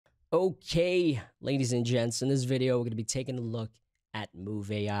Okay, ladies and gents, in this video, we're going to be taking a look at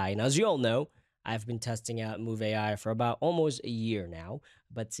move.ai. And as you all know, I've been testing out move.ai for about almost a year now.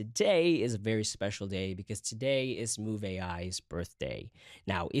 But today is a very special day because today is move.ai's birthday.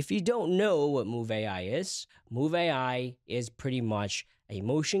 Now, if you don't know what move.ai is pretty much a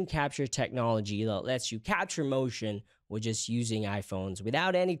motion capture technology that lets you capture motion with just using iPhones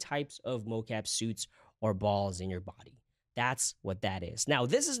without any types of mocap suits or balls in your body. That's what that is. Now,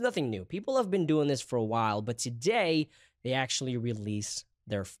 this is nothing new. People have been doing this for a while, but today they actually release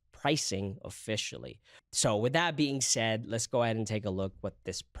their pricing officially. So with that being said, let's go ahead and take a look what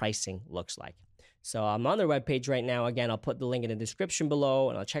this pricing looks like. So I'm on their webpage right now. Again, I'll put the link in the description below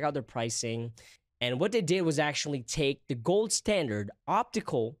and I'll check out their pricing. And what they did was actually take the gold standard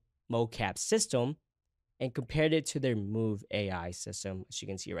optical mocap system and compared it to their move.ai system, as you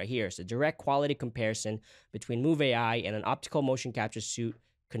can see right here. It's a direct quality comparison between move.ai and an optical motion capture suit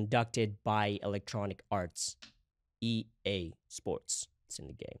conducted by Electronic Arts, EA Sports. It's in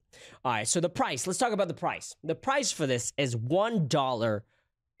the game. All right, so the price. Let's talk about the price. The price for this is $1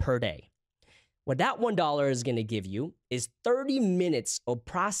 per day. What that $1 is going to give you is 30 minutes of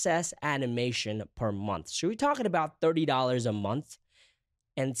process animation per month. So we're talking about $30 a month.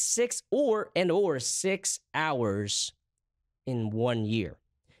 And 6 hours in 1 year.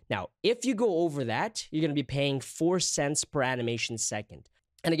 Now, if you go over that, you're going to be paying 4 cents per animation second.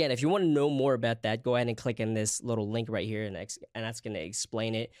 And again, if you want to know more about that, go ahead and click in this little link right here, and that's going to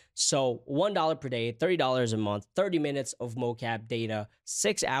explain it. So $1 per day, $30 a month, 30 minutes of mocap data,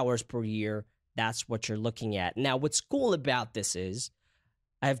 6 hours per year. That's what you're looking at. Now, what's cool about this is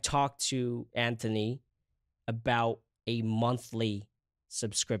I've talked to Anthony about a monthly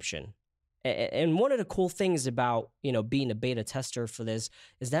subscription. And one of the cool things about, being a beta tester for this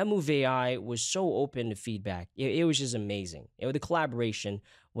is that move.ai was so open to feedback. It was just amazing. The collaboration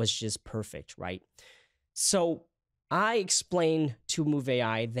was just perfect, right? So I explained to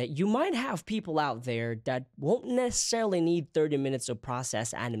move.ai that you might have people out there that won't necessarily need 30 minutes of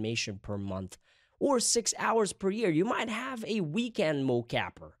process animation per month or 6 hours per year. You might have a weekend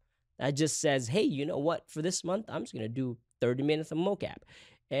mocapper that just says, hey, you know what? For this month, I'm just going to do 30 minutes of mocap.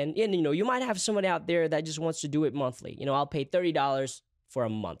 And you might have somebody out there that just wants to do it monthly. I'll pay $30 for a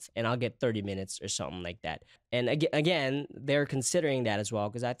month and I'll get 30 minutes or something like that. And again, they're considering that as well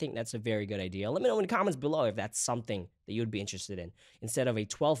because I think that's a very good idea. Let me know in the comments below if that's something that you'd be interested in instead of a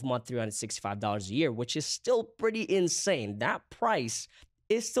 12-month, $365 a year, which is still pretty insane. That price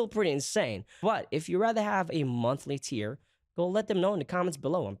is still pretty insane. But if you'd rather have a monthly tier, go let them know in the comments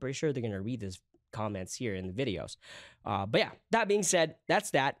below. I'm pretty sure they're going to read this comments here in the videos. But yeah, that being said,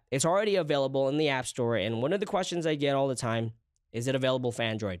 that's that. It's already available in the App Store. And one of the questions I get all the time, is it available for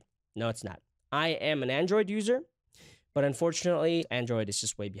Android? No, it's not. I am an Android user, but unfortunately, Android is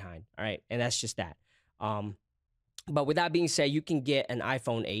just way behind. All right. And that's just that. But with that being said, you can get an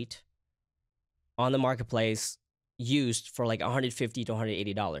iPhone 8 on the marketplace used for like $150 to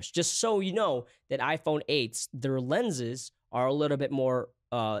 $180. Just so you know that iPhone 8s, their lenses are a little bit more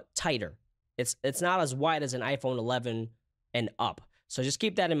tighter. It's not as wide as an iPhone 11 and up. So just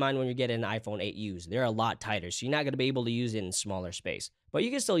keep that in mind when you're getting an iPhone 8 used. They're a lot tighter, so you're not going to be able to use it in smaller space. But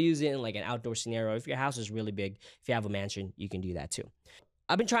you can still use it in like an outdoor scenario. If your house is really big, if you have a mansion, you can do that too.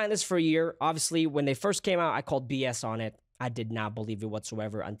 I've been trying this for a year. Obviously, when they first came out, I called BS on it. I did not believe it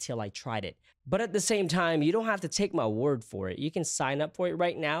whatsoever until I tried it. But at the same time, you don't have to take my word for it. You can sign up for it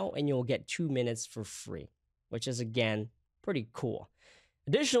right now, and you'll get 2 minutes for free, which is, again, pretty cool.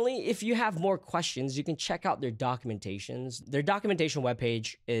 Additionally, if you have more questions, you can check out their documentations. Their documentation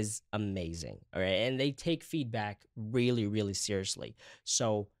webpage is amazing, all right? And they take feedback really, really seriously.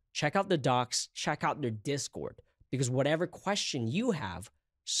 So check out the docs, check out their Discord, because whatever question you have,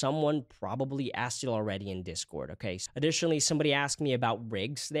 someone probably asked it already in Discord, okay? Additionally, somebody asked me about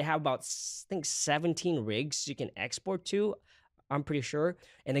rigs. They have about, I think, 17 rigs you can export to, I'm pretty sure.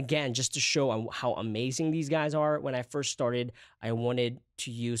 And again, just to show how amazing these guys are, when I first started, I wanted to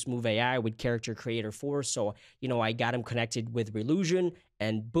use move.ai with Character Creator 4. So, I got them connected with Relusion,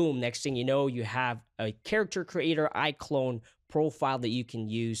 and boom, next thing you know, you have a Character Creator iClone profile that you can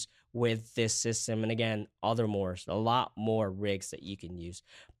use with this system. And again, a lot more rigs that you can use.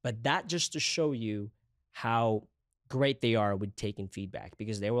 But that just to show you how great they are with taking feedback,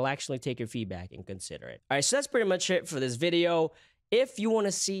 because they will actually take your feedback and consider it. All right, so that's pretty much it for this video. If you want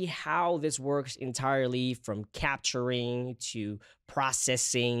to see how this works entirely from capturing to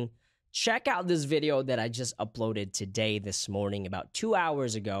processing, check out this video that I just uploaded this morning, about 2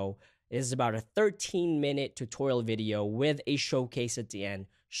 hours ago. It is about a 13-minute tutorial video with a showcase at the end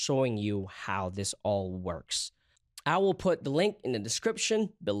showing you how this all works. I will put the link in the description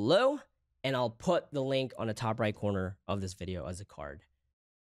below, and I'll put the link on the top right corner of this video as a card.